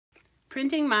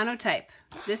Printing monotype.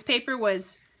 This paper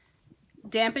was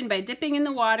dampened by dipping in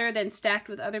the water, then stacked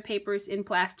with other papers in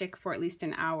plastic for at least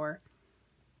an hour.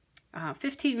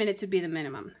 15 minutes would be the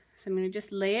minimum. So I'm going to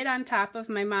just lay it on top of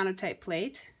my monotype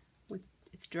plate with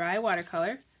its dry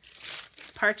watercolor.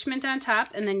 Parchment on top,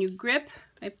 and then you grip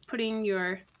by putting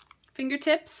your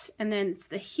fingertips, and then it's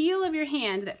the heel of your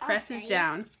hand that presses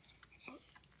down.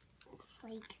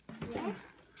 Like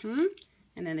this?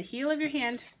 And then the heel of your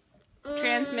hand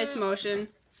transmits motion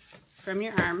from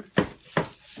your arm.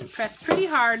 And press pretty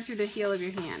hard through the heel of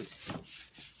your hand.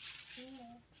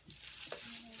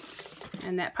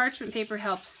 And that parchment paper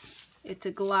helps it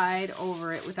to glide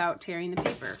over it without tearing the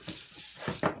paper.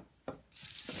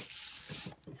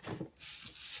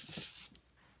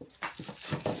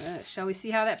 Shall we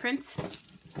see how that prints?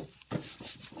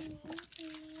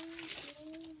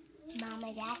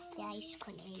 Mama, that's the ice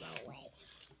cream away.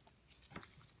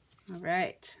 All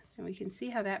right, so we can see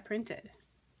how that printed.